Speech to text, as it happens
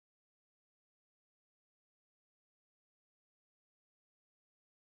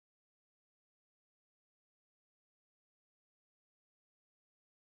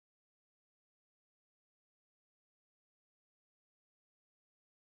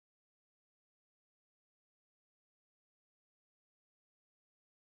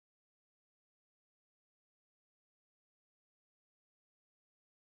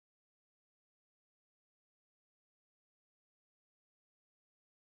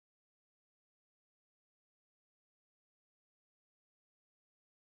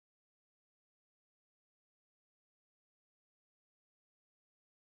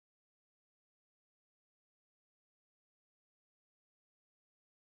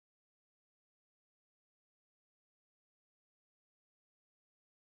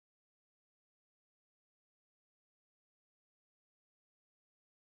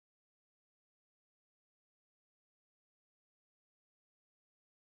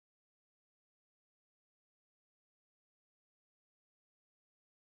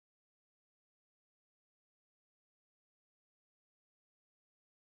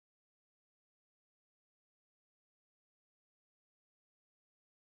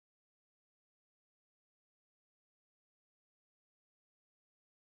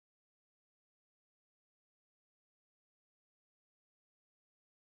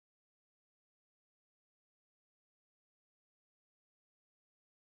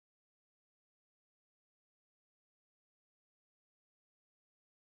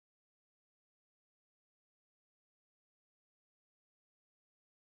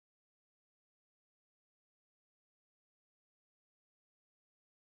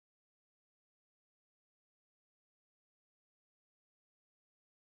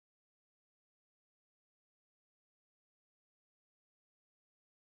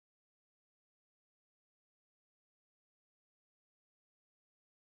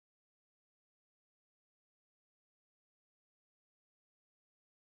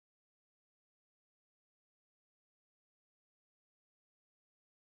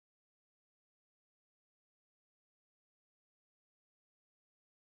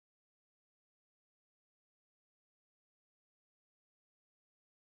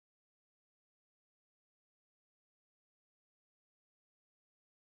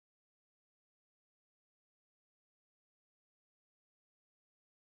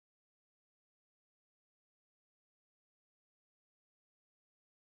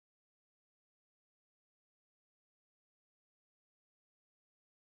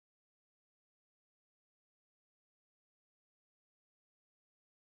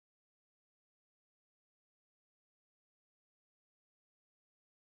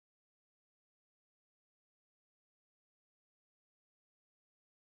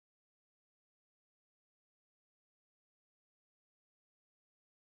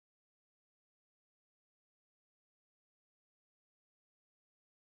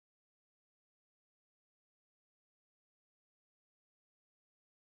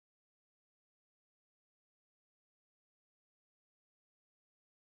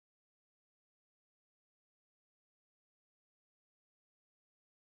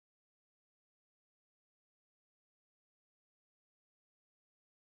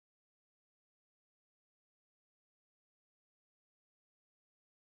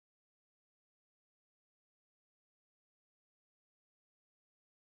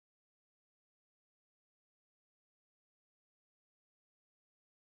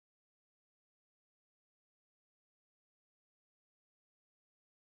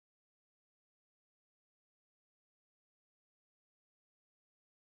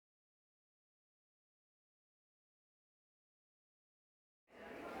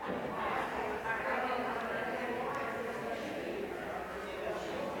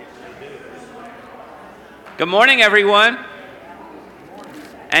Good morning, everyone.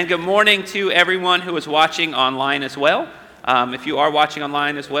 And good morning to everyone who is watching online as well. If you are watching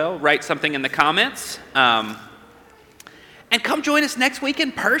online as well, write something in the comments. And come join us next week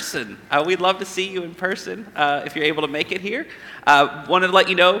in person. We'd love to see you in person if you're able to make it here. Wanted to let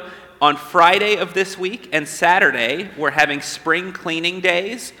you know, on Friday of this week and Saturday, we're having spring cleaning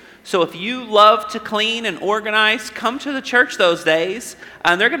days. So if you love to clean and organize, come to the church those days.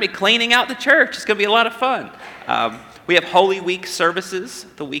 And they're going to be cleaning out the church. It's going to be a lot of fun. We have Holy Week services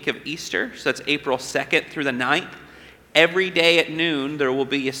the week of Easter. So that's April 2nd through the 9th. Every day at noon, there will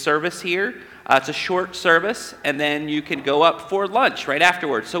be a service here. It's a short service, and then you can go up for lunch right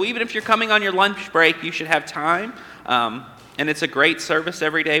afterwards. So even if you're coming on your lunch break, you should have time. And it's a great service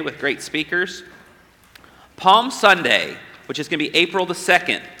every day with great speakers. Palm Sunday, which is going to be April the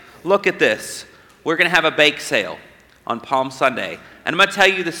 2nd. Look at this. We're going to have a bake sale on Palm Sunday. And I'm going to tell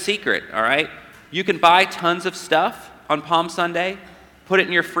you the secret, all right? You can buy tons of stuff on Palm Sunday, put it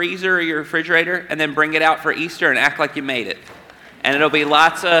in your freezer or your refrigerator, and then bring it out for Easter and act like you made it. And it'll be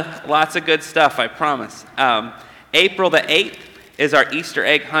lots of good stuff, I promise. April the 8th is our Easter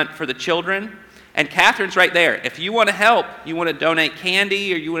egg hunt for the children. And Catherine's right there. If you want to help, you want to donate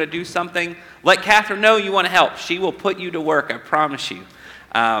candy or you want to do something, let Catherine know you want to help. She will put you to work, I promise you.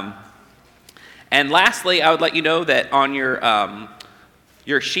 And lastly, I would let you know that on your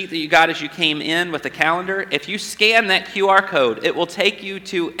sheet that you got as you came in with the calendar, if you scan that QR code, it will take you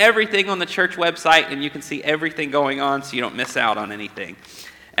to everything on the church website, and you can see everything going on so you don't miss out on anything.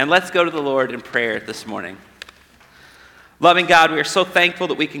 And let's go to the Lord in prayer this morning. Loving God, we are so thankful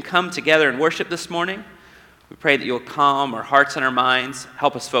that we can come together and worship this morning. We pray that you'll calm our hearts and our minds,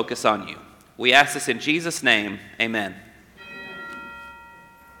 help us focus on you. We ask this in Jesus' name, amen.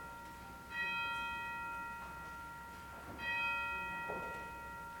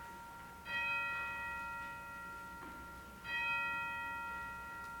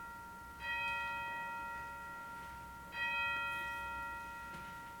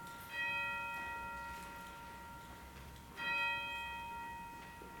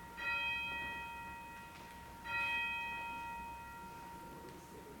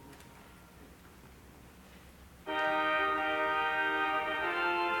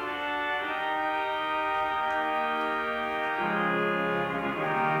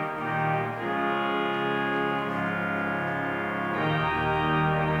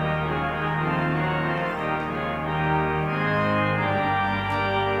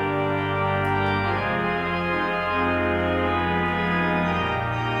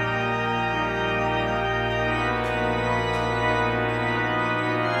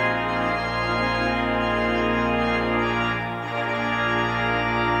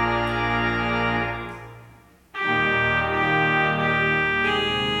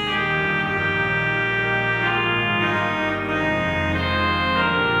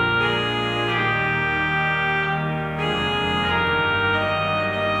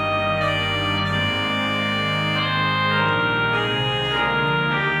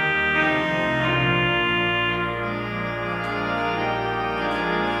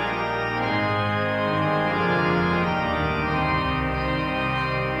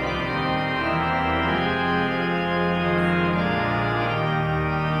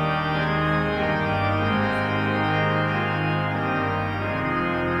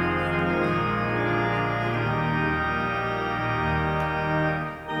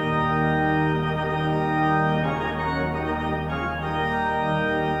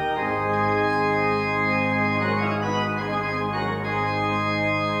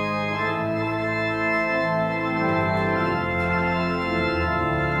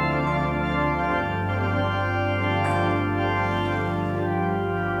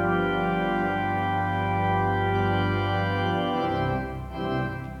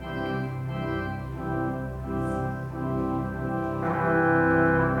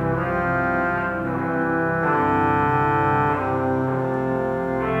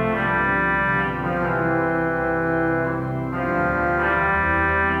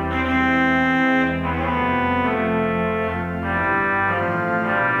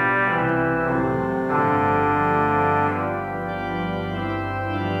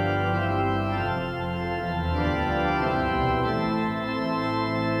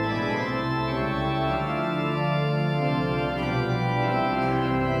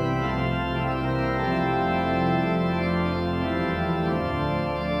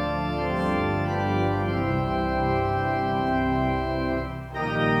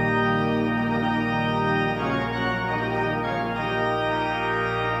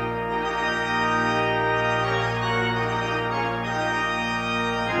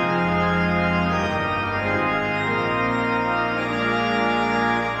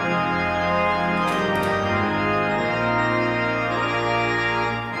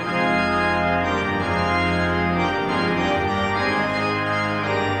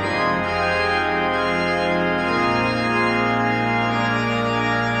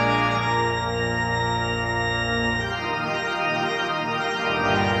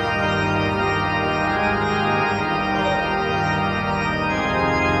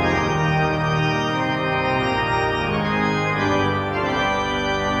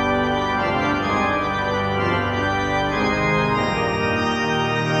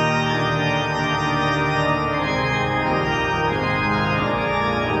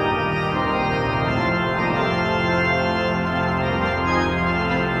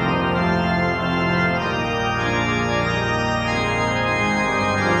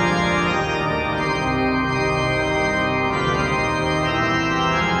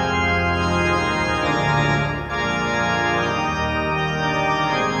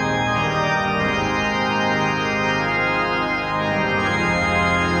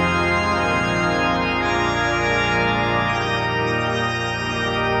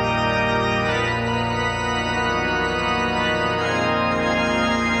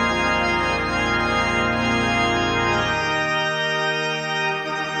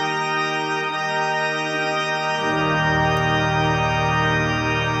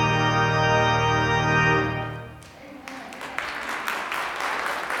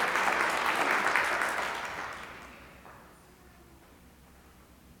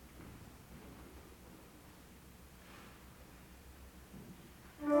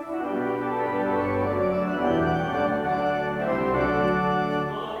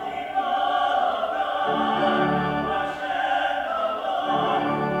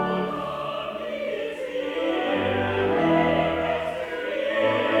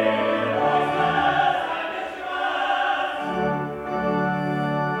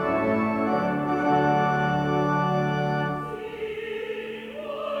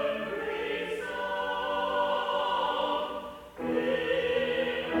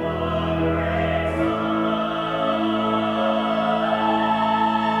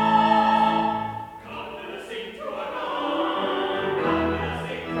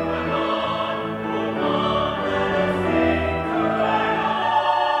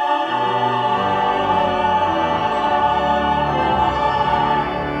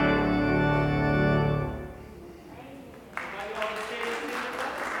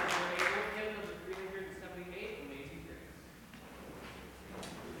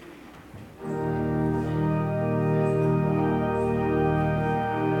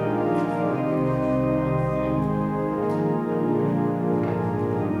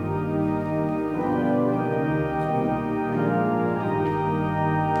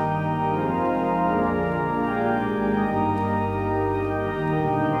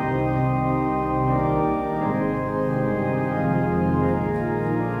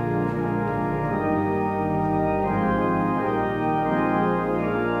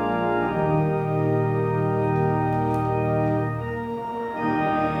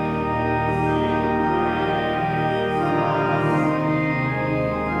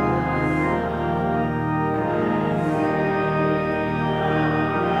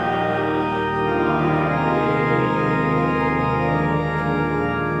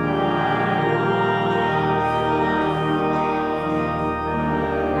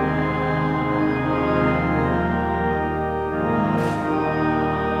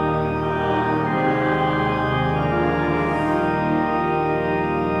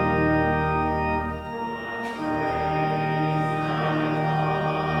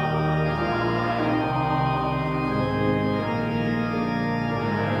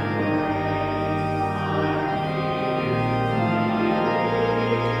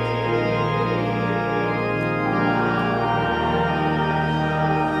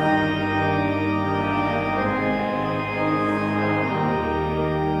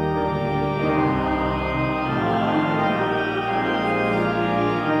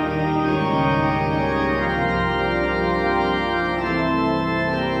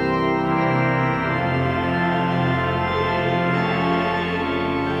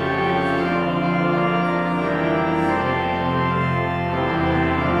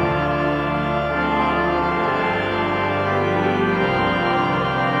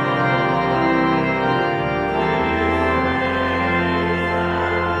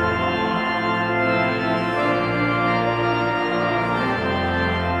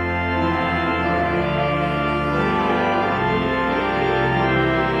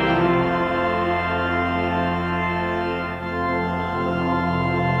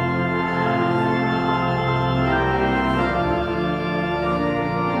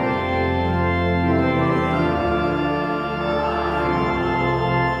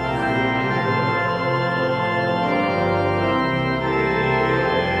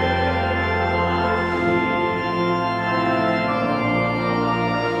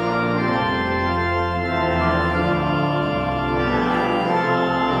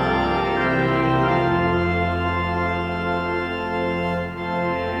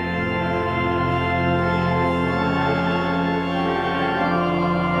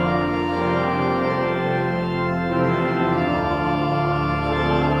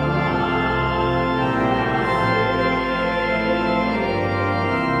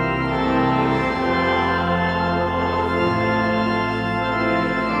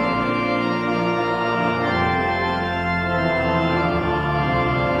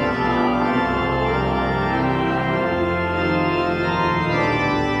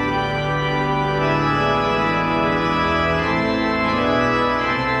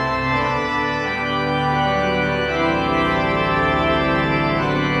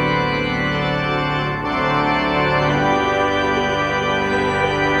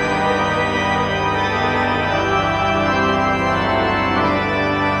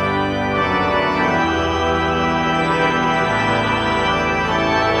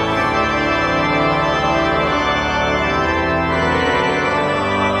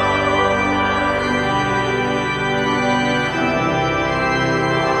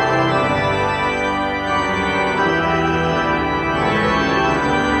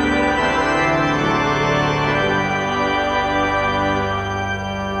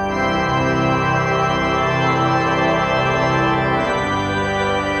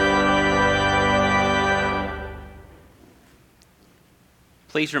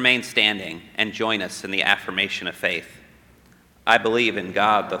 Please remain standing and join us in the affirmation of faith. I believe in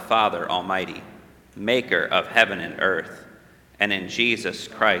God the Father Almighty, maker of heaven and earth, and in Jesus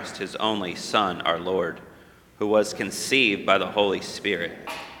Christ, his only Son, our Lord, who was conceived by the Holy Spirit,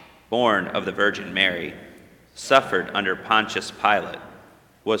 born of the Virgin Mary, suffered under Pontius Pilate,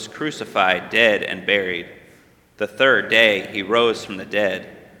 was crucified, dead, and buried. The third day he rose from the dead.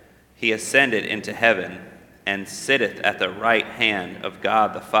 He ascended into heaven and sitteth at the right hand of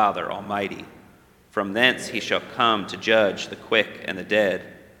God the Father Almighty. From thence he shall come to judge the quick and the dead.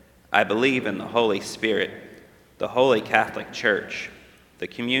 I believe in the Holy Spirit, the Holy Catholic Church, the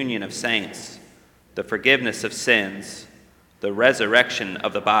communion of saints, the forgiveness of sins, the resurrection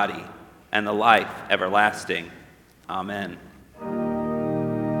of the body, and the life everlasting. Amen.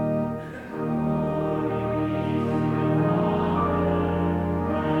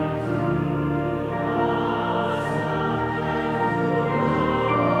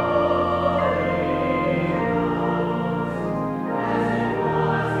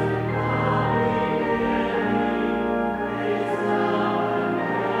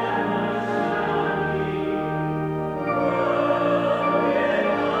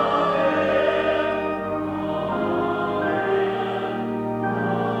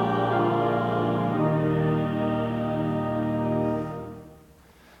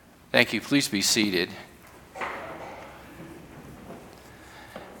 Thank you. Please be seated.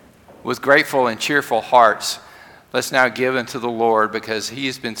 With grateful and cheerful hearts, let's now give unto the Lord because he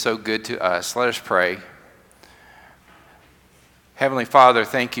has been so good to us. Let us pray. Heavenly Father,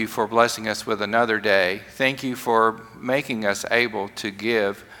 thank you for blessing us with another day. Thank you for making us able to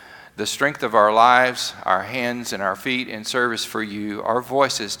give the strength of our lives, our hands and our feet in service for you, our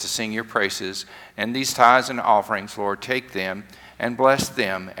voices to sing your praises, and these tithes and offerings, Lord, take them and bless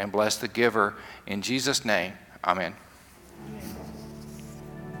the giver. In Jesus' name, amen.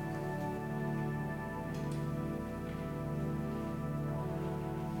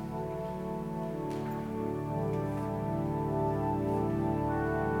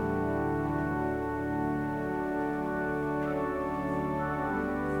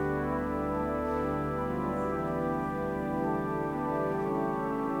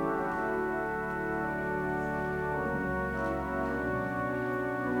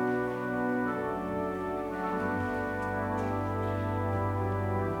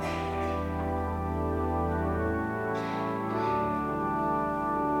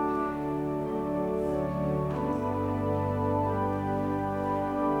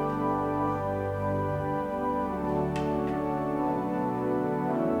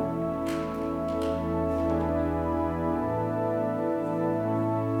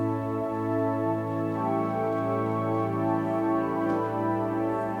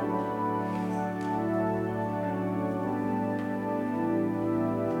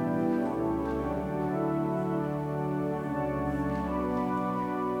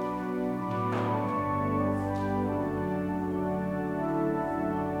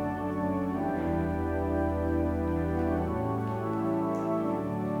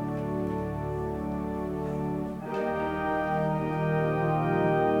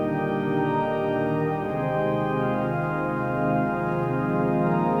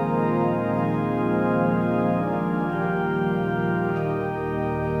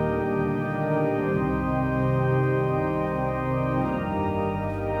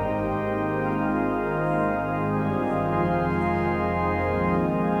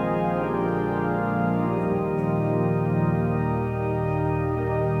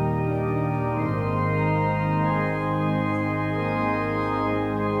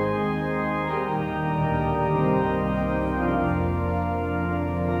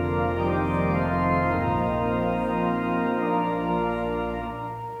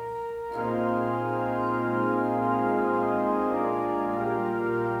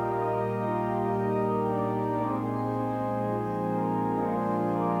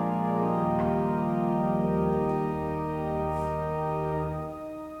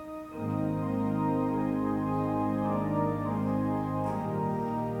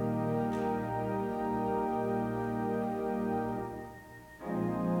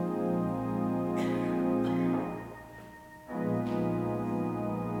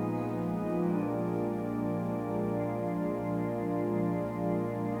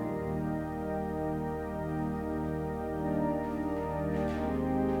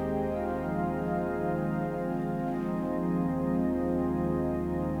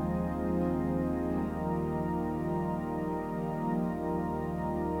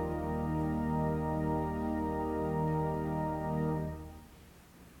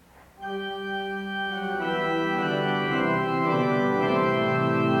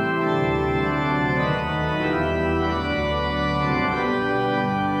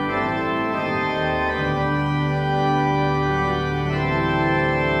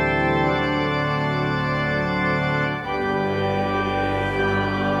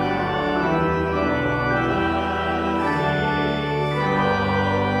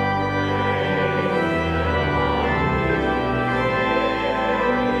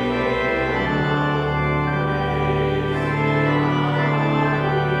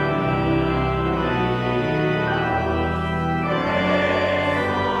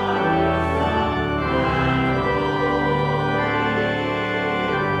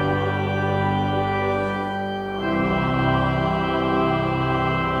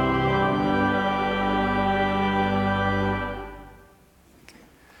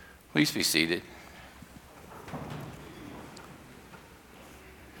 Please be seated.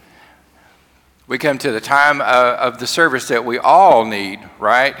 We come to the time of the service that we all need,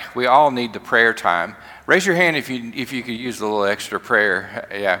 right? We all need the prayer time. Raise your hand if you could use a little extra prayer.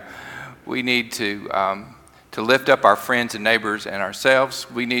 Yeah, we need to lift up our friends and neighbors and ourselves.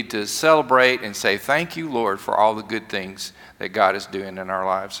 We need to celebrate and say, thank you, Lord, for all the good things that God is doing in our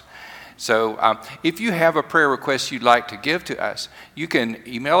lives. So if you have a prayer request you'd like to give to us, you can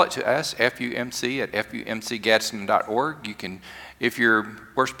email it to us, FUMC@FUMCGadsden.org. You can, if you're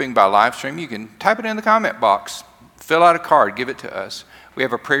worshiping by live stream, you can type it in the comment box, fill out a card, give it to us. We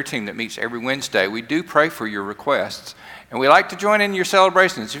have a prayer team that meets every Wednesday. We do pray for your requests, and we like to join in your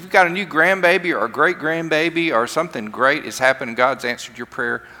celebrations. If you've got a new grandbaby or a great-grandbaby or something great has happened, God's answered your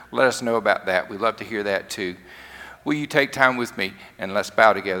prayer, let us know about that. We'd love to hear that too. Will you take time with me and let's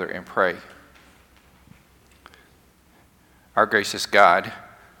bow together and pray. Our gracious God,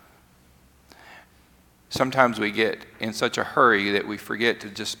 sometimes we get in such a hurry that we forget to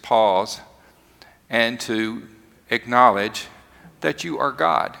just pause and to acknowledge that you are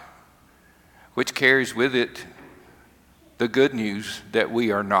God, which carries with it the good news that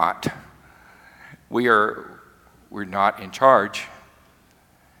we are not. We're not in charge.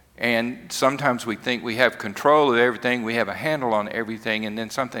 And sometimes we think we have control of everything, we have a handle on everything, and then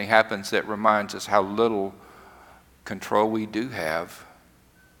something happens that reminds us how little control we do have.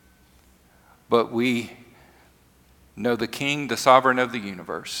 But we know the King, the sovereign of the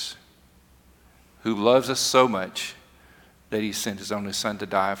universe, who loves us so much that he sent his only Son to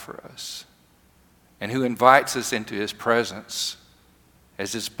die for us, and who invites us into his presence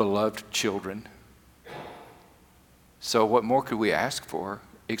as his beloved children. So what more could we ask for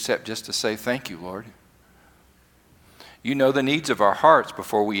except just to say, thank you, Lord. You know the needs of our hearts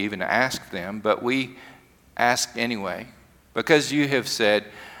before we even ask them, but we ask anyway, because you have said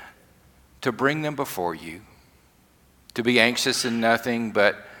to bring them before you, to be anxious in nothing,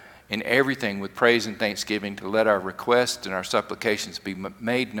 but in everything with praise and thanksgiving, to let our requests and our supplications be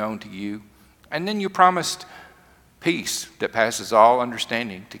made known to you. And then you promised peace that passes all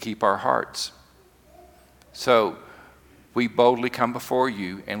understanding to keep our hearts. So we boldly come before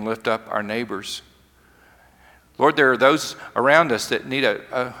you and lift up our neighbors. Lord, there are those around us that need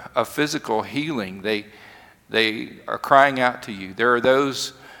a physical healing. They are crying out to you. There are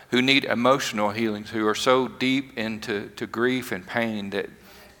those who need emotional healings, who are so deep into grief and pain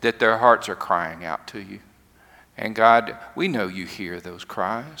that their hearts are crying out to you. And God, we know you hear those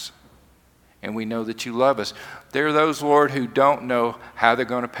cries, and we know that you love us. There are those, Lord, who don't know how they're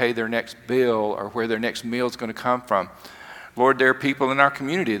going to pay their next bill or where their next meal is going to come from. Lord, there are people in our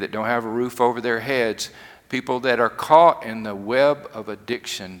community that don't have a roof over their heads, people that are caught in the web of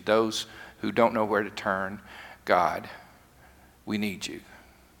addiction, those who don't know where to turn. God, we need you.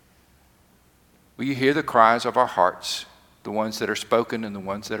 Will you hear the cries of our hearts, the ones that are spoken and the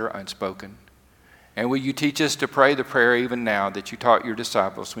ones that are unspoken? And will you teach us to pray the prayer even now that you taught your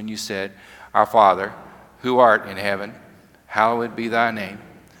disciples when you said, Our Father, who art in heaven, hallowed be thy name.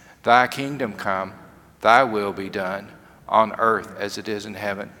 Thy kingdom come, thy will be done, on earth as it is in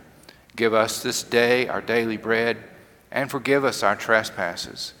heaven. Give us this day our daily bread, and forgive us our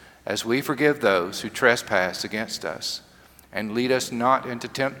trespasses, as we forgive those who trespass against us. And lead us not into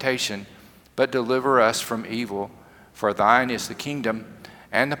temptation, but deliver us from evil. For thine is the kingdom,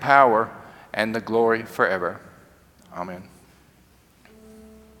 and the power, and the glory forever. Amen.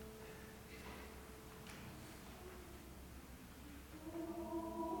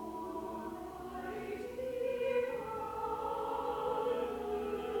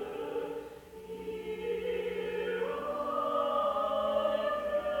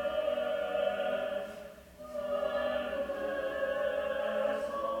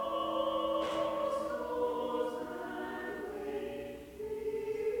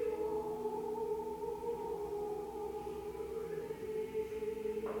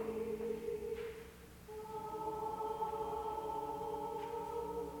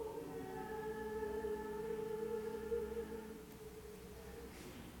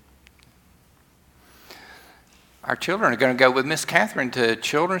 Our children are going to go with Miss Catherine to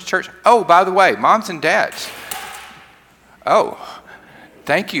Children's Church. Oh, by the way, moms and dads. Oh,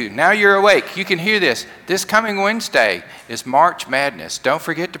 thank you. Now you're awake. You can hear this. This coming Wednesday is March Madness. Don't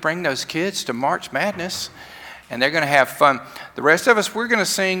forget to bring those kids to March Madness, and they're going to have fun. The rest of us, we're going to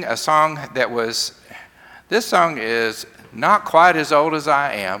sing a song this song is not quite as old as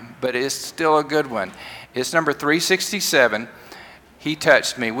I am, but it's still a good one. It's number 367, He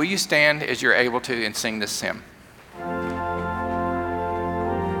Touched Me. Will you stand as you're able to and sing this hymn?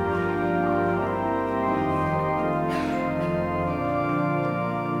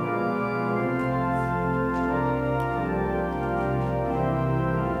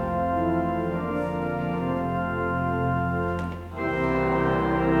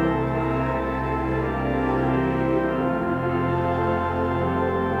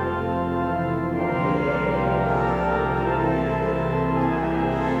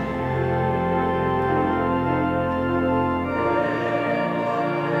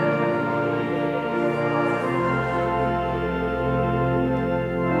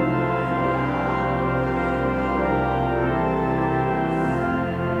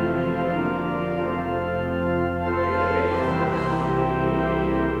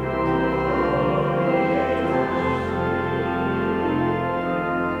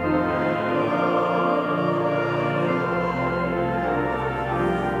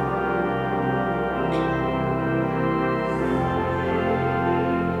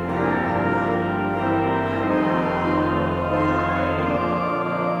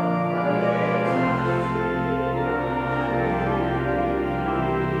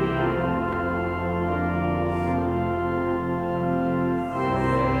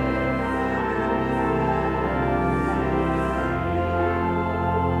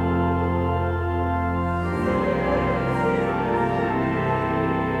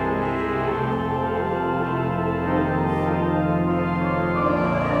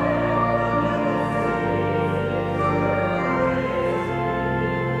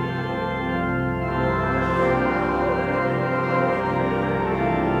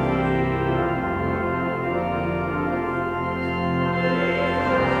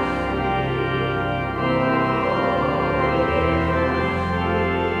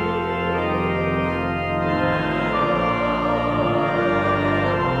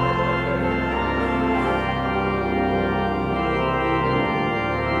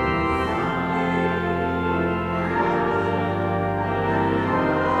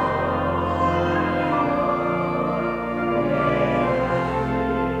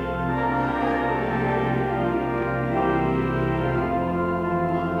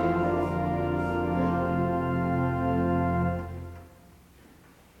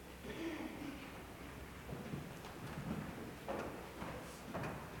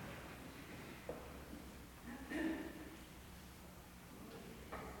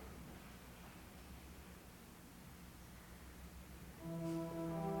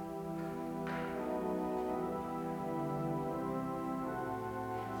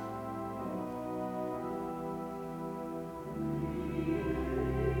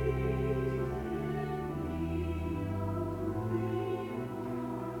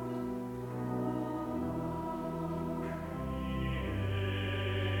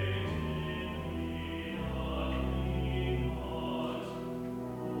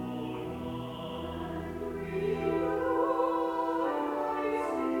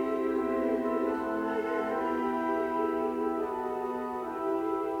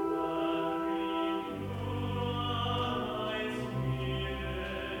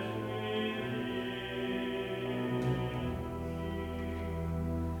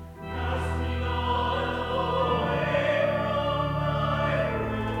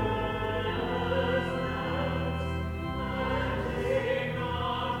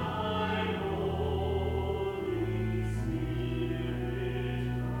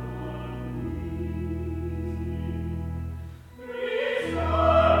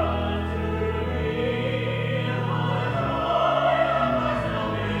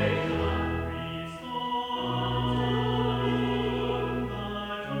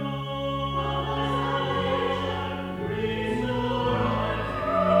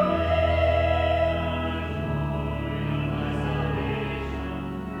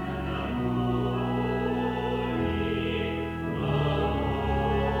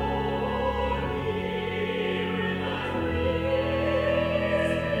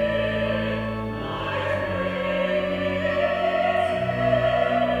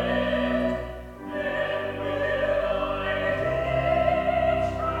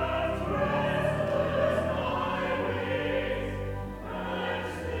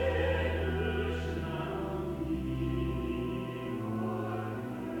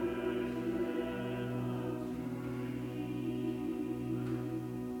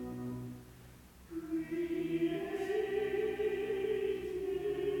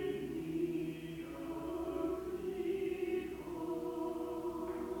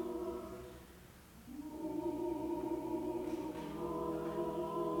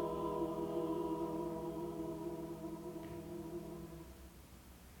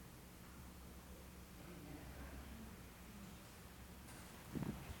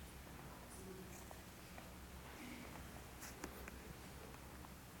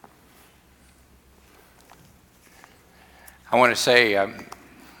 I want to say,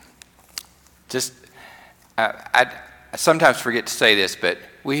 I sometimes forget to say this, but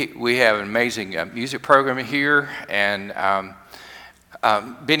we have an amazing music program here, and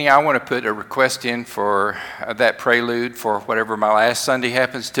Benny, I want to put a request in for that prelude for whatever my last Sunday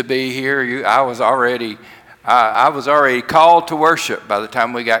happens to be here. I was already called to worship by the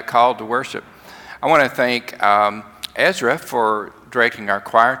time we got called to worship. I want to thank Ezra for directing our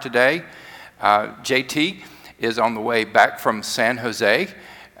choir today. JT is on the way back from San Jose,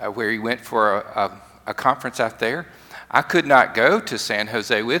 where he went for a conference out there. I could not go to San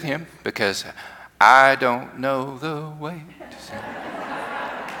Jose with him because I don't know the way to San Jose.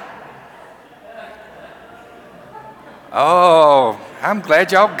 Oh, I'm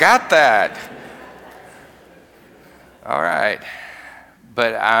glad y'all got that. All right.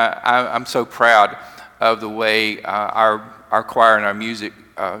 But I'm so proud of the way our choir and our music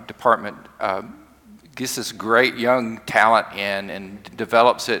department gets this great young talent in and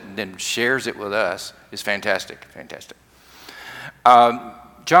develops it and then shares it with us. It's fantastic, fantastic.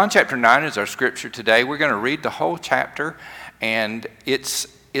 John chapter 9 is our scripture today. We're going to read the whole chapter, and it's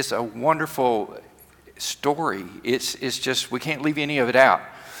a wonderful story. It's just, we can't leave any of it out.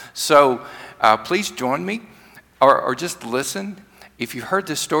 So please join me or just listen. If you've heard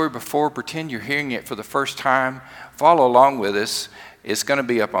this story before, pretend you're hearing it for the first time. Follow along with us. It's going to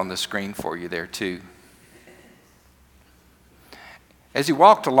be up on the screen for you there too. As he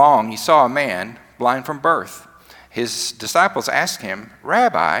walked along, he saw a man blind from birth. His disciples asked him,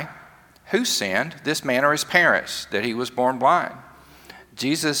 "Rabbi, who sinned, this man or his parents, that he was born blind?"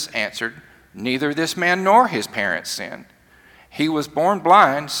 Jesus answered, "Neither this man nor his parents sinned. He was born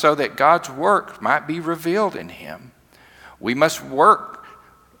blind so that God's work might be revealed in him. We must work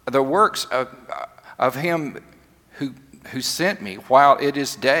the works of him who sent me while it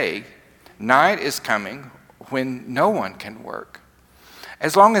is day. Night is coming when no one can work.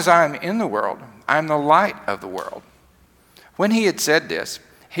 As long as I am in the world, I am the light of the world." When he had said this,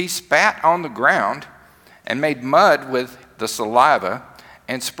 he spat on the ground and made mud with the saliva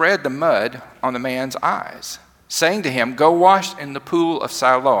and spread the mud on the man's eyes, saying to him, "Go wash in the pool of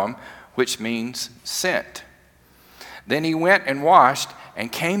Siloam," which means sent. Then he went and washed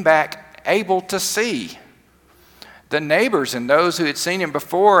and came back able to see. The neighbors and those who had seen him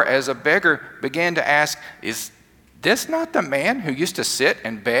before as a beggar began to ask, "Is this not the man who used to sit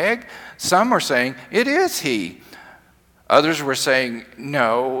and beg?" Some were saying, "It is he." Others were saying,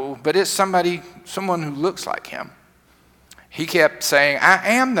 "No, but it's someone who looks like him." He kept saying, "I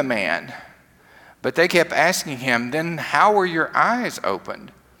am the man." But they kept asking him, "Then how were your eyes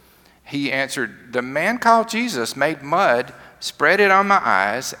opened?" He answered, "The man called Jesus made mud, spread it on my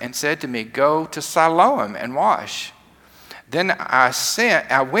eyes, and said to me, 'Go to Siloam and wash.' Then I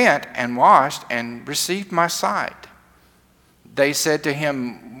went and washed and received my sight." They said to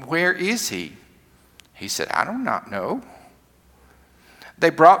him, "Where is he?" He said, "I do not know." They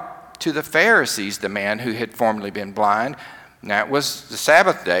brought to the Pharisees the man who had formerly been blind. Now it was the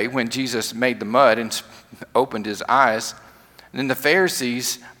Sabbath day when Jesus made the mud and opened his eyes. Then the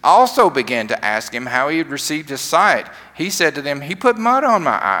Pharisees also began to ask him how he had received his sight. He said to them, "He put mud on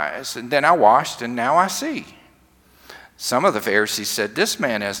my eyes, and then I washed, and now I see." Some of the Pharisees said, "This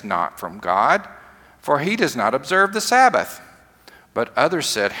man is not from God, for he does not observe the Sabbath." But others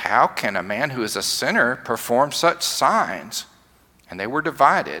said, "How can a man who is a sinner perform such signs?" And they were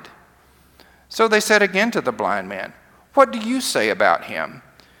divided. So they said again to the blind man, "What do you say about him?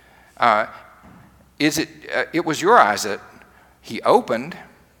 It was your eyes that he opened."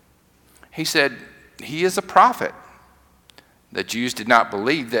 He said, "He is a prophet." The Jews did not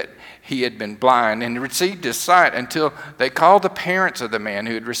believe that he had been blind and received his sight until they called the parents of the man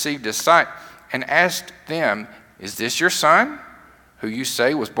who had received his sight and asked them, "Is this your son, who you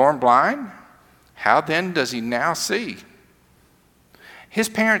say was born blind? How then does he now see?" His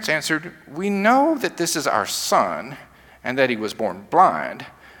parents answered, "We know that this is our son and that he was born blind,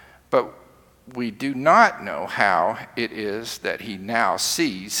 but we do not know how it is that he now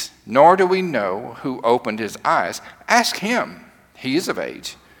sees, nor do we know who opened his eyes. Ask him. He is of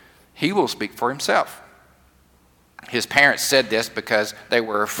age. He will speak for himself." His parents said this because they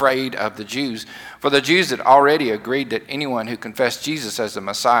were afraid of the Jews, for the Jews had already agreed that anyone who confessed Jesus as the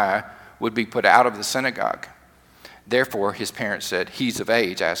Messiah would be put out of the synagogue. Therefore, his parents said, "He's of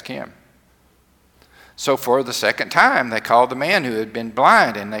age, ask him." So for the second time, they called the man who had been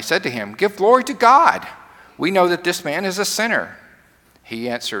blind, and they said to him, "Give glory to God. We know that this man is a sinner." He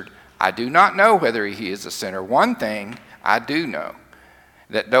answered, "I do not know whether he is a sinner. One thing I do know,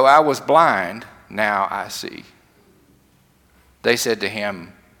 that though I was blind, now I see." They said to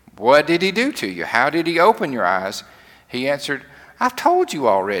him, "What did he do to you? How did he open your eyes?" He answered, I've told you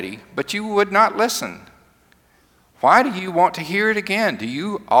already, but you would not listen. Why do you want to hear it again? Do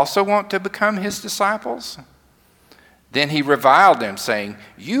you also want to become his disciples? Then he reviled them, saying,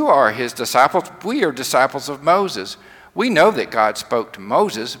 you are his disciples, we are disciples of Moses. We know that God spoke to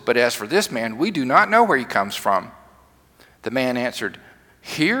Moses, but as for this man, we do not know where he comes from. The man answered,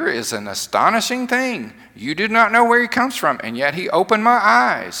 here is an astonishing thing. You do not know where he comes from, and yet he opened my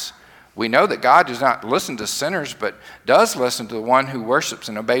eyes. We know that God does not listen to sinners, but does listen to the one who worships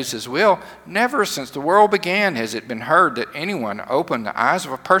and obeys his will. Never since the world began has it been heard that anyone opened the eyes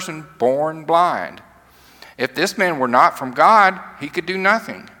of a person born blind. If this man were not from God, he could do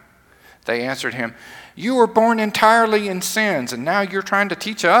nothing. They answered him, you were born entirely in sins, and now you're trying to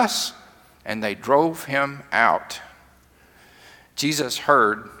teach us? And they drove him out. Jesus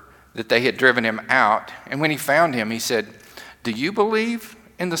heard that they had driven him out, and when he found him, he said, do you believe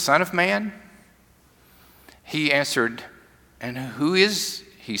in the Son of Man? He answered, and who is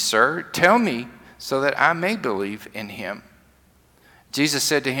he, sir? Tell me so that I may believe in him. Jesus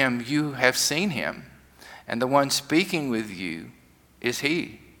said to him, you have seen him, and the one speaking with you is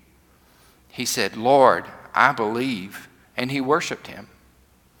he. He said, Lord, I believe, and he worshiped him.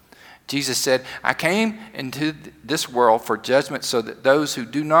 Jesus said, I came into this world for judgment so that those who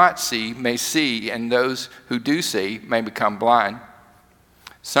do not see may see, and those who do see may become blind.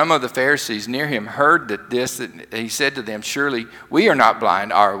 Some of the Pharisees near him heard that he said to them, surely we are not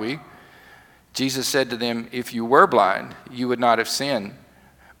blind, are we? Jesus said to them, if you were blind, you would not have sinned.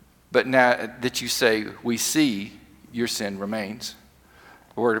 But now that you say, we see, your sin remains.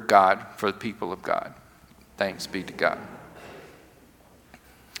 The word of God for the people of God. Thanks be to God.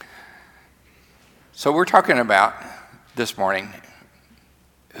 So we're talking about this morning,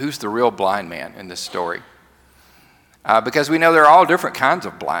 who's the real blind man in this story? Because we know there are all different kinds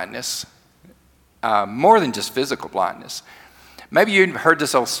of blindness, more than just physical blindness. Maybe you've heard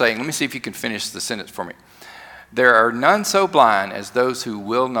this old saying. Let me see if you can finish the sentence for me. There are none so blind as those who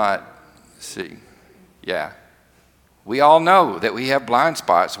will not see. Yeah. We all know that we have blind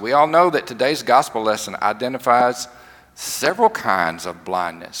spots. We all know that today's gospel lesson identifies several kinds of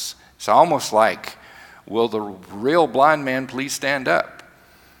blindness. It's almost like, will the real blind man please stand up?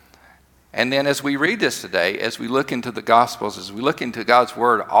 And then as we read this today, as we look into the Gospels, as we look into God's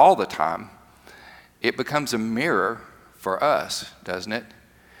Word all the time, it becomes a mirror for us, doesn't it?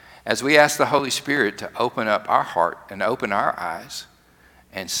 As we ask the Holy Spirit to open up our heart and open our eyes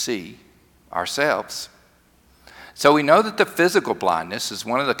and see ourselves. So we know that the physical blindness is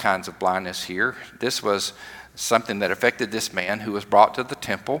one of the kinds of blindness here. This was something that affected this man who was brought to the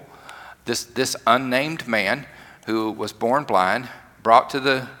temple. This unnamed man who was born blind, brought to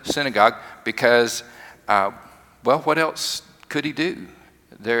the synagogue because, what else could he do?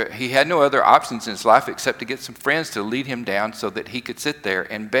 He had no other options in his life except to get some friends to lead him down so that he could sit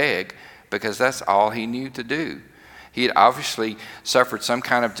there and beg, because that's all he knew to do. He had obviously suffered some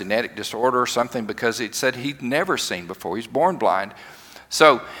kind of genetic disorder or something, because it said he'd never seen before. He's born blind.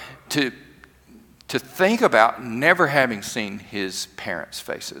 So to think about never having seen his parents'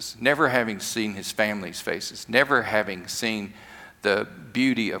 faces, never having seen his family's faces, never having seen the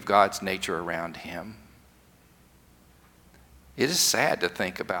beauty of God's nature around him. It is sad to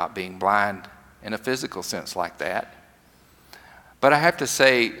think about being blind in a physical sense like that. But I have to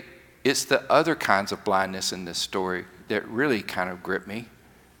say, it's the other kinds of blindness in this story that really kind of grip me.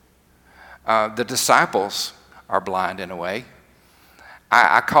 The disciples are blind in a way.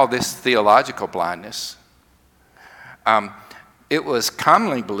 I call this theological blindness. It was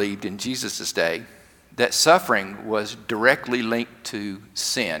commonly believed in Jesus' day that suffering was directly linked to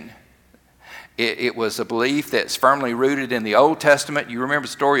sin. It was a belief that's firmly rooted in the Old Testament. You remember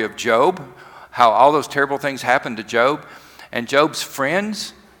the story of Job, how all those terrible things happened to Job. And Job's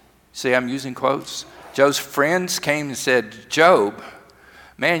friends, see, I'm using quotes. Job's friends came and said, Job,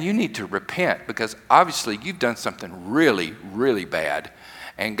 man, you need to repent, because obviously you've done something really, really bad.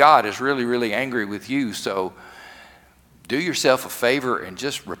 And God is really, really angry with you. So do yourself a favor and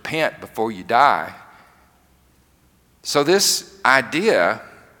just repent before you die. So this idea,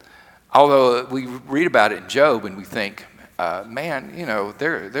 although we read about it in Job and we think, man, you know,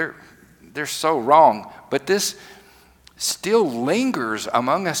 they're so wrong. But this still lingers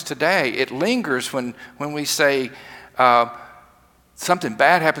among us today. It lingers when we say something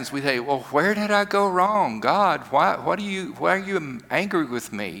bad happens. We say, well, where did I go wrong? God, why are you angry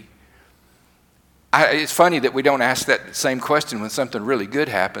with me? It's funny that we don't ask that same question when something really good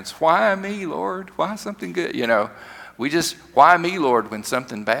happens. Why me, Lord? Why something good? You know, we just, why me, Lord, when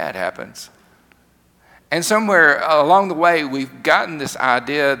something bad happens? And somewhere along the way, we've gotten this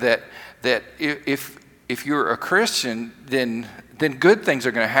idea that if if you're a Christian, then good things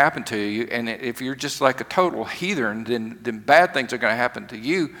are going to happen to you. And if you're just like a total heathen, then bad things are going to happen to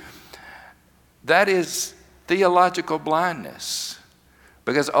you. That is theological blindness.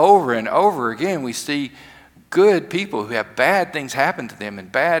 Because over and over again, we see good people who have bad things happen to them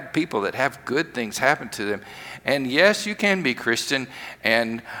and bad people that have good things happen to them. And yes, you can be Christian,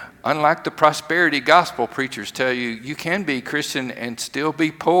 and unlike the prosperity gospel preachers tell you, you can be Christian and still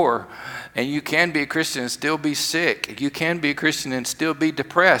be poor, and you can be a Christian and still be sick. You can be a Christian and still be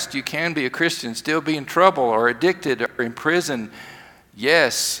depressed. You can be a Christian and still be in trouble or addicted or in prison.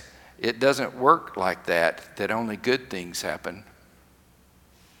 Yes, it doesn't work like that only good things happen.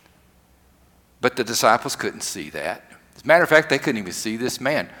 But the disciples couldn't see that. As a matter of fact, they couldn't even see this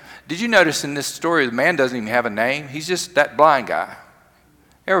man. Did you notice in this story, the man doesn't even have a name? He's just that blind guy.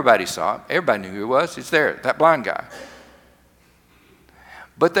 Everybody saw him. Everybody knew who he was. He's there, that blind guy.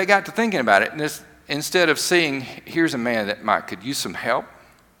 But they got to thinking about it, and instead of seeing, here's a man that could use some help,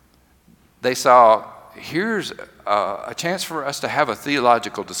 they saw, here's a chance for us to have a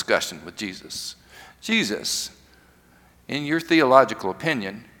theological discussion with Jesus. Jesus, in your theological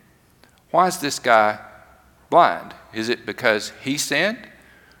opinion, why is this guy blind? Is it because he sinned?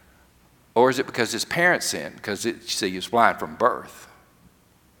 Or is it because his parents sinned? Because he was blind from birth.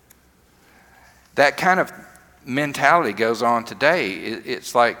 That kind of mentality goes on today.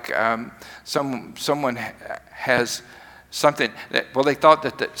 It's like someone has something that, they thought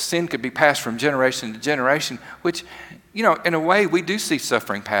that sin could be passed from generation to generation, which, in a way, we do see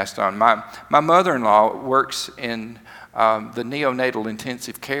suffering passed on. My mother-in-law works in the neonatal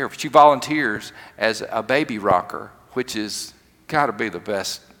intensive care. She volunteers as a baby rocker, which is got to be the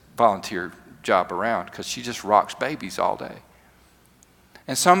best volunteer job around, because she just rocks babies all day.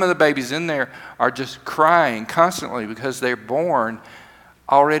 And some of the babies in there are just crying constantly because they're born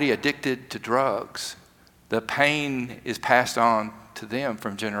already addicted to drugs. The pain is passed on to them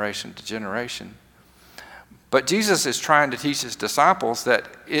from generation to generation. But Jesus is trying to teach his disciples that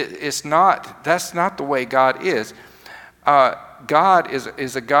that's not the way God is. God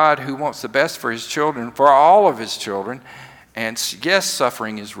is a God who wants the best for his children, for all of his children. And yes,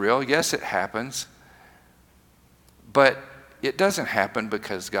 suffering is real. Yes, it happens. But it doesn't happen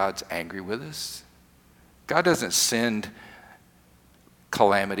because God's angry with us. God doesn't send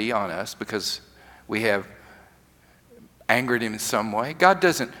calamity on us because we have angered him in some way. God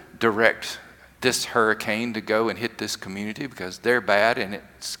doesn't direct this hurricane to go and hit this community because they're bad, and it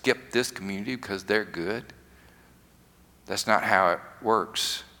skipped this community because they're good. That's not how it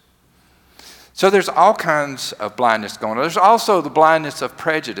works. So there's all kinds of blindness going on. There's also the blindness of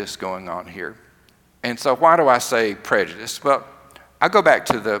prejudice going on here. And so why do I say prejudice? Well, I go back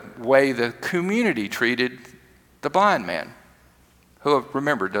to the way the community treated the blind man, who,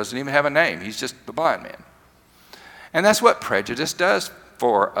 remember, doesn't even have a name. He's just the blind man. And that's what prejudice does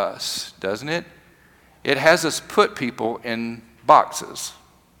for us, doesn't it? It has us put people in boxes.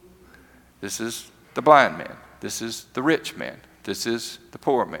 This is the blind man. This is the rich man. This is the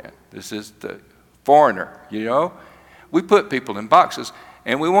poor man. This is the foreigner, We put people in boxes,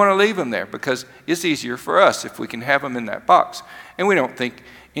 and we want to leave them there because it's easier for us if we can have them in that box. And we don't think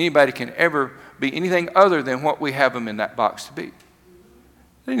anybody can ever be anything other than what we have them in that box to be.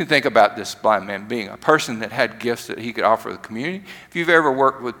 Then you think about this blind man being a person that had gifts that he could offer the community. If you've ever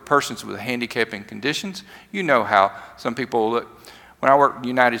worked with persons with handicapping conditions, you know how some people look. When I worked with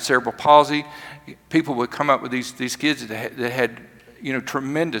United Cerebral Palsy, people would come up with these kids that had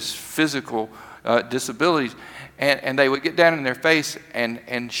tremendous physical disabilities, and they would get down in their face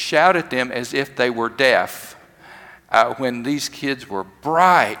and shout at them as if they were deaf, when these kids were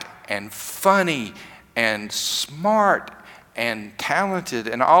bright and funny and smart and talented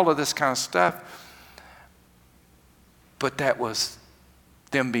and all of this kind of stuff. But that was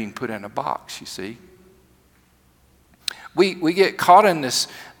them being put in a box, you see. We get caught in this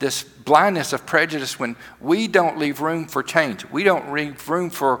blindness of prejudice when we don't leave room for change. We don't leave room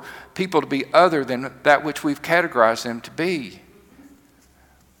for people to be other than that which we've categorized them to be.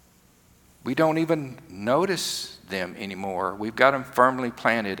 We don't even notice them anymore. We've got them firmly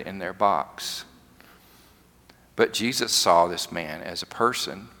planted in their box. But Jesus saw this man as a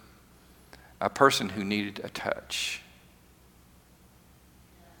person who needed a touch.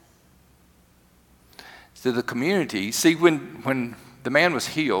 So the community, see, when the man was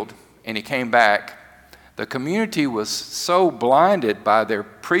healed and he came back, the community was so blinded by their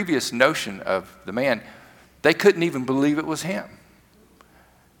previous notion of the man, they couldn't even believe it was him.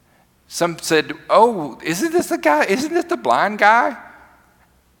 Some said, "Oh, isn't this the guy? Isn't this the blind guy?"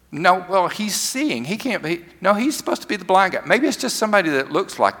 No, well, he's seeing. He can't be. No, he's supposed to be the blind guy. Maybe it's just somebody that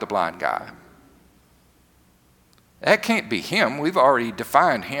looks like the blind guy. That can't be him. We've already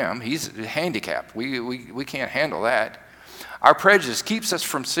defined him. He's handicapped. We can't handle that. Our prejudice keeps us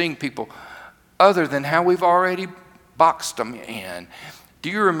from seeing people other than how we've already boxed them in. Do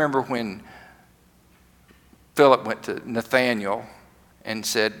you remember when Philip went to Nathanael and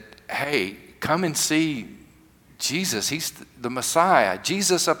said, hey, come and see Jesus. He's the Messiah,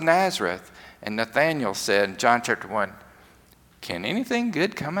 Jesus of Nazareth. And Nathanael said in John chapter 1, can anything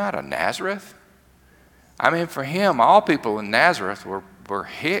good come out of Nazareth? I mean, for him, all people in Nazareth were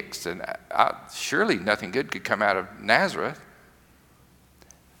hicks, and surely nothing good could come out of Nazareth.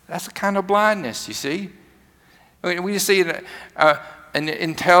 That's a kind of blindness, you see. I mean, we see an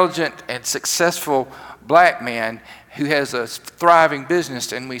intelligent and successful black man who has a thriving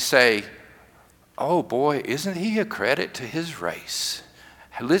business, and we say, oh boy, isn't he a credit to his race?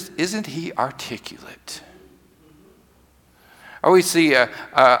 Isn't he articulate? Or we see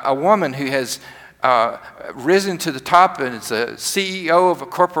a woman who has risen to the top and is a CEO of a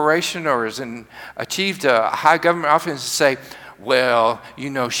corporation or has achieved a high government office and say, well, you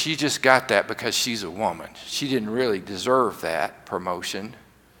know, she just got that because she's a woman. She didn't really deserve that promotion.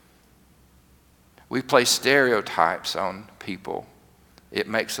 We place stereotypes on people. It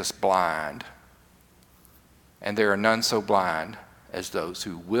makes us blind. And there are none so blind as those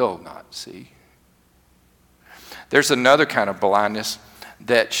who will not see. There's another kind of blindness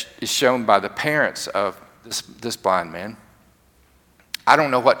that is shown by the parents of this blind man. I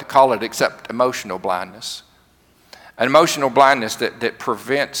don't know what to call it except emotional blindness. An emotional blindness that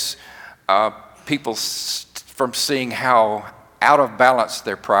prevents people from seeing how out of balance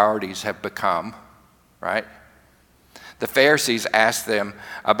their priorities have become, right? The Pharisees asked them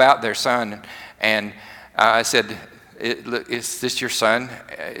about their son, and I said, is this your son?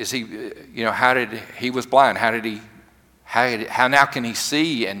 Is he, you know, he was blind. How now can he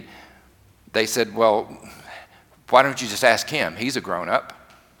see? And they said, well, why don't you just ask him? He's a grown up.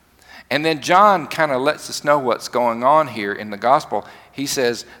 And then John kind of lets us know what's going on here in the gospel. He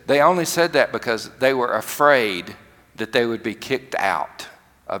says they only said that because they were afraid that they would be kicked out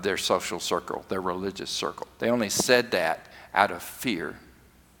of their social circle, their religious circle. They only said that out of fear.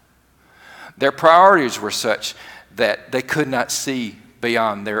 Their priorities were such that they could not see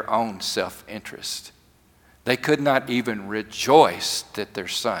beyond their own self-interest. They could not even rejoice that their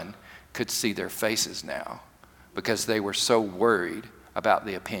son could see their faces now because they were so worried about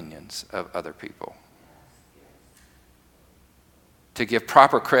the opinions of other people. To give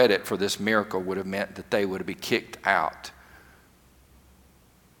proper credit for this miracle would have meant that they would be kicked out.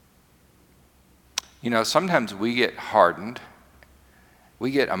 You know, sometimes we get hardened.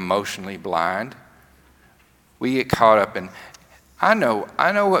 We get emotionally blind. We get caught up in, I know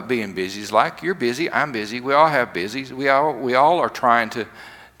what being busy is like. You're busy, I'm busy. We all have busies. We all are trying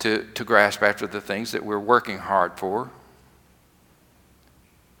to grasp after the things that we're working hard for.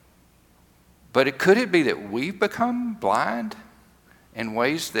 But could it be that we've become blind in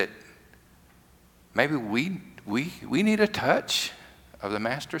ways that maybe we need a touch of the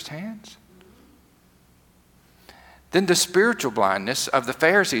Master's hands? Then the spiritual blindness of the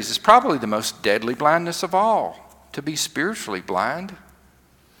Pharisees is probably the most deadly blindness of all, to be spiritually blind.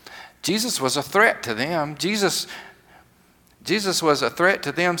 Jesus was a threat to them. Jesus was a threat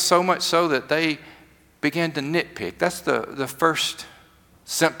to them so much so that they began to nitpick. That's the first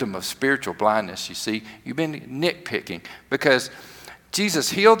symptom of spiritual blindness, you see. You've been nitpicking because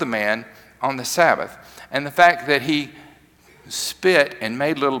Jesus healed the man on the Sabbath. And the fact that he spit and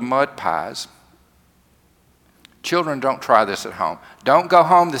made little mud pies. Children, don't try this at home. Don't go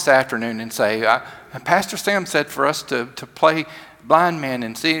home this afternoon and say, Pastor Sam said for us to play blind man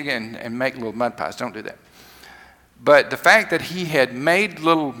and see and make little mud pies. Don't do that. But the fact that he had made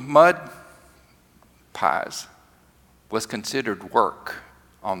little mud pies was considered work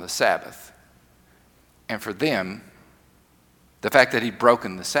on the Sabbath. And for them, the fact that he'd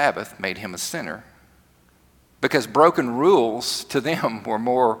broken the Sabbath made him a sinner. Because broken rules to them were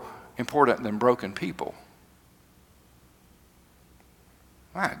more important than broken people.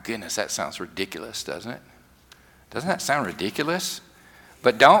 My goodness, that sounds ridiculous, doesn't it? Doesn't that sound ridiculous?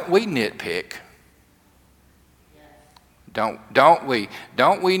 But don't we nitpick? Don't we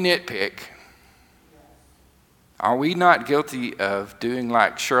nitpick? Are we not guilty of doing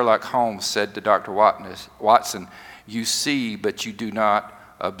like Sherlock Holmes said to Dr. Watson, you see, but you do not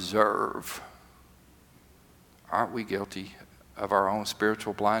observe? Aren't we guilty of our own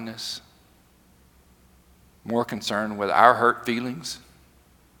spiritual blindness? More concerned with our hurt feelings?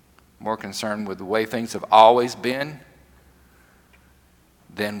 More concerned with the way things have always been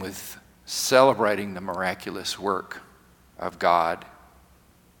than with celebrating the miraculous work of God,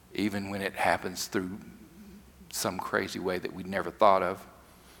 even when it happens through some crazy way that we never thought of.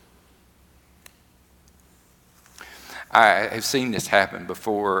 I have seen this happen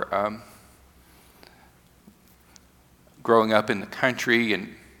before. Growing up in the country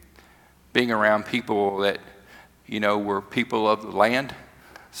and being around people that, were people of the land,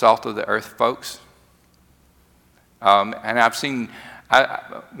 salt of the earth folks. And I've seen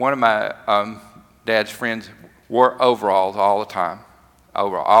one of my dad's friends wore overalls all the time.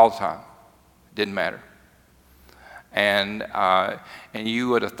 Didn't matter. And you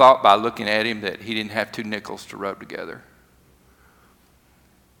would have thought by looking at him that he didn't have two nickels to rub together.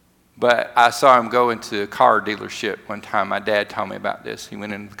 But I saw him go into a car dealership one time. My dad told me about this. He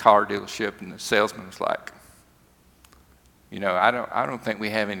went into the car dealership and the salesman was like, I don't think we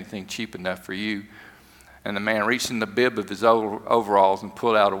have anything cheap enough for you. And the man reached in the bib of his overalls and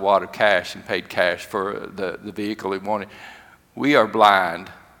pulled out a wad of cash and paid cash for the vehicle he wanted. We are blind,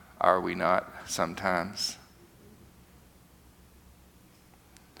 are we not, sometimes?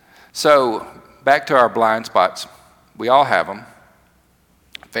 So, back to our blind spots. We all have them.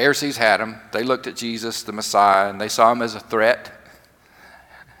 Pharisees had them. They looked at Jesus, the Messiah, and they saw him as a threat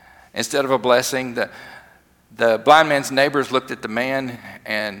instead of a blessing. The blind man's neighbors looked at the man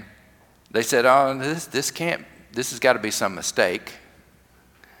and they said, "Oh, this has got to be some mistake."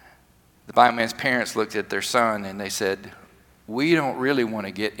 The blind man's parents looked at their son and they said, "We don't really want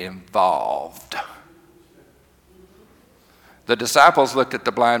to get involved." The disciples looked at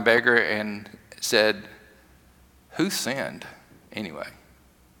the blind beggar and said, "Who sinned anyway?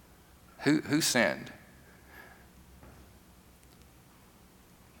 Who sinned?"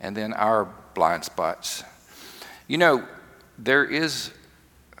 And then our blind spots. There is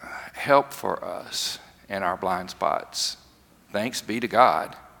help for us in our blind spots. Thanks be to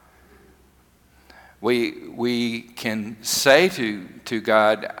God. We can say to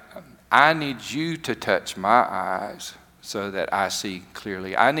God, "I need you to touch my eyes so that I see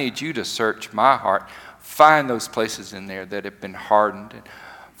clearly. I need you to search my heart. Find those places in there that have been hardened. And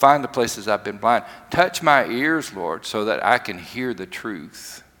find the places I've been blind. Touch my ears, Lord, so that I can hear the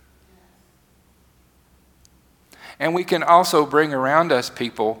truth." And we can also bring around us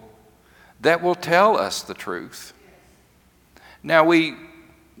people that will tell us the truth. Now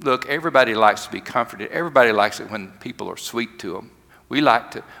look, everybody likes to be comforted. Everybody likes it when people are sweet to them. We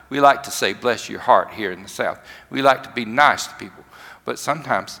like to say, "Bless your heart" here in the South. We like to be nice to people. But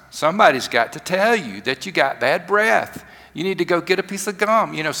sometimes somebody's got to tell you that you got bad breath. You need to go get a piece of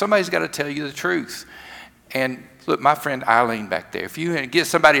gum. Somebody's got to tell you the truth. And look, my friend Eileen back there, if you get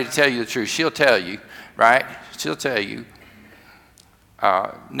somebody to tell you the truth, she'll tell you, right? She'll tell you.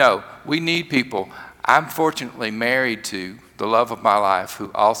 No, we need people. I'm fortunately married to the love of my life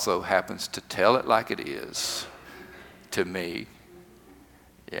who also happens to tell it like it is to me.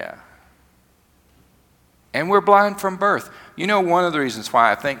 Yeah. And we're blind from birth. One of the reasons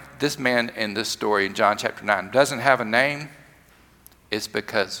why I think this man in this story in John chapter 9 doesn't have a name is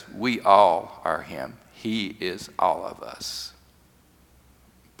because we all are him. He is all of us.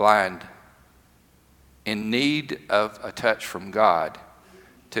 Blind, in need of a touch from God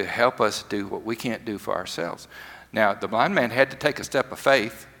to help us do what we can't do for ourselves. Now, the blind man had to take a step of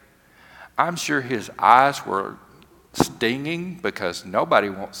faith. I'm sure his eyes were stinging because nobody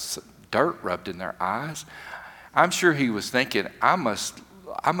wants dirt rubbed in their eyes. I'm sure he was thinking, I must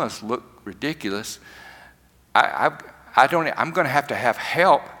look ridiculous. I'm going to have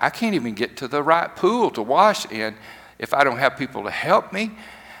help. I can't even get to the right pool to wash in if I don't have people to help me.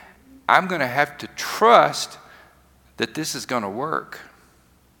 I'm going to have to trust that this is going to work.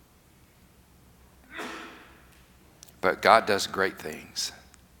 But God does great things.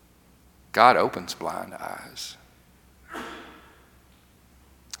 God opens blind eyes.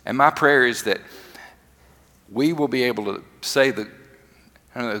 And my prayer is that we will be able to say the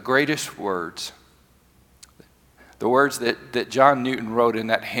greatest words, the words that John Newton wrote in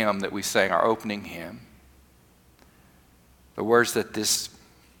that hymn that we sang, our opening hymn, the words that this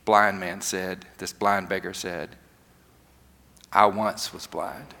blind man said, this blind beggar said, "I once was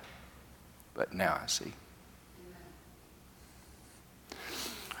blind, but now I see."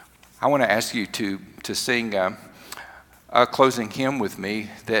 I want to ask you to sing a closing hymn with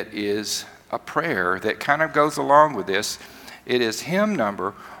me that is a prayer that kind of goes along with this. It is hymn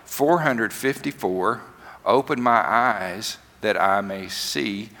number 454, "Open My Eyes That I May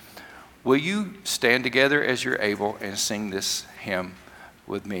See." Will you stand together as you're able and sing this hymn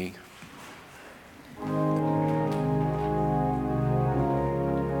with me?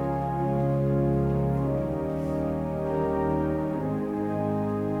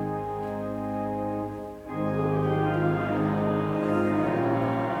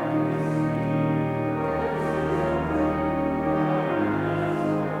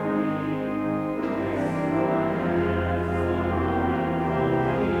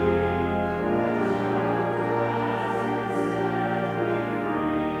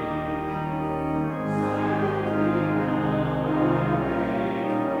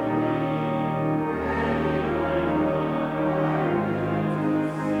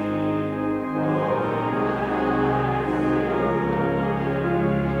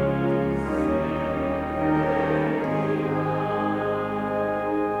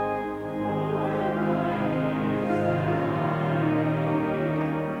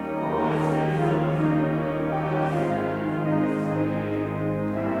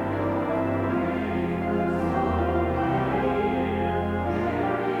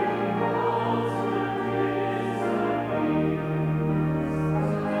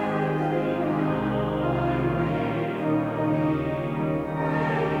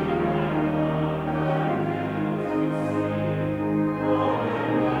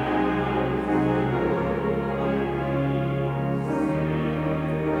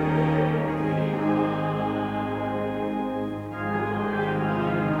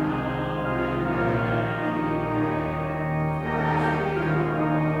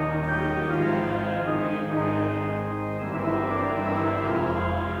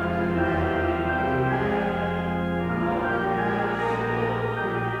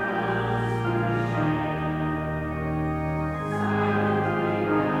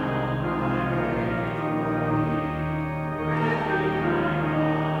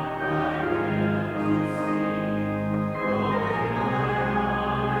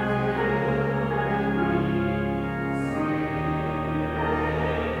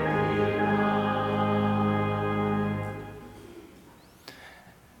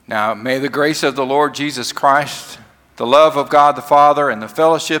 Now, may the grace of the Lord Jesus Christ, the love of God the Father, and the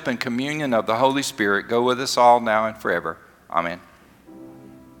fellowship and communion of the Holy Spirit go with us all now and forever. Amen.